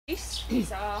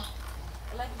These are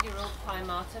 11-year-old pine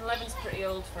marten. 11's pretty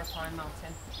old for a pine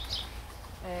marten.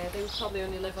 They would probably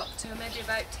only live up to maybe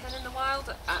about 10 in the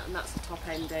wild, and that's the top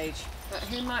end age. But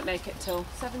who might make it till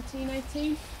 17,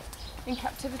 18 in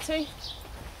captivity?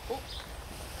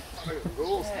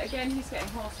 Again, he's getting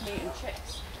horse meat and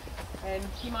chicks.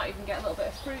 He might even get a little bit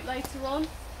of fruit later on.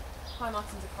 Pine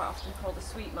martens are quite often called a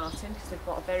sweet marten because they've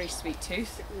got a very sweet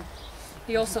tooth.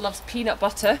 He also loves peanut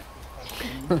butter,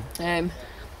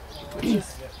 which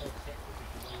is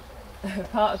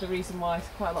part of the reason why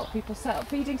quite a lot of people set up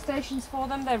feeding stations for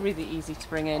them. They're really easy to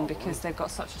bring in because they've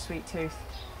got such a sweet tooth.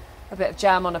 A bit of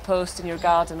jam on a post in your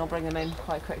garden will bring them in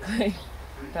quite quickly.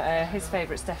 But his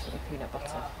favourite's definitely peanut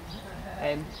butter.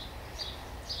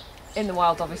 In the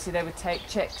wild, obviously, they would take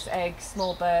chicks, eggs,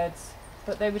 small birds,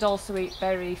 but they would also eat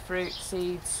berry, fruit,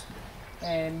 seeds.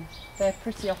 They're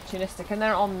pretty opportunistic and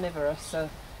they're omnivorous, so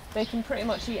they can pretty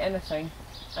much eat anything,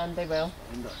 and they will.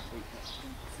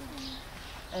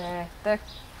 They're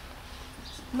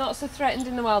not so threatened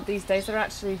in the wild these days.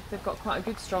 They've got quite a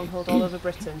good stronghold all over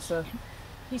Britain, so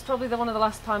he's probably one of the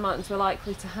last pine martens we're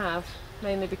likely to have,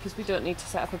 mainly because we don't need to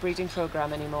set up a breeding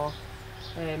programme anymore.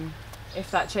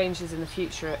 If that changes in the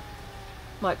future, it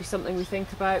might be something we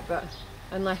think about, but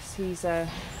unless his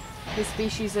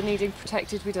species are needing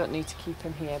protected, we don't need to keep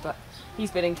him here. But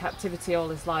he's been in captivity all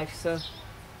his life, so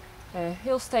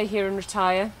he'll stay here and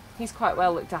retire. He's quite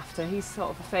well looked after. He's sort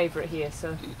of a favourite here,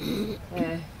 so he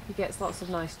gets lots of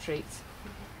nice treats.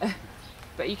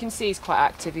 But you can see he's quite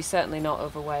active. He's certainly not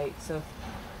overweight, so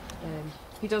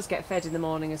he does get fed in the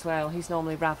morning as well. He's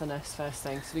normally ravenous first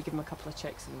thing, so we give him a couple of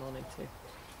chicks in the morning too.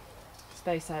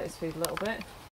 Space out his food a little bit.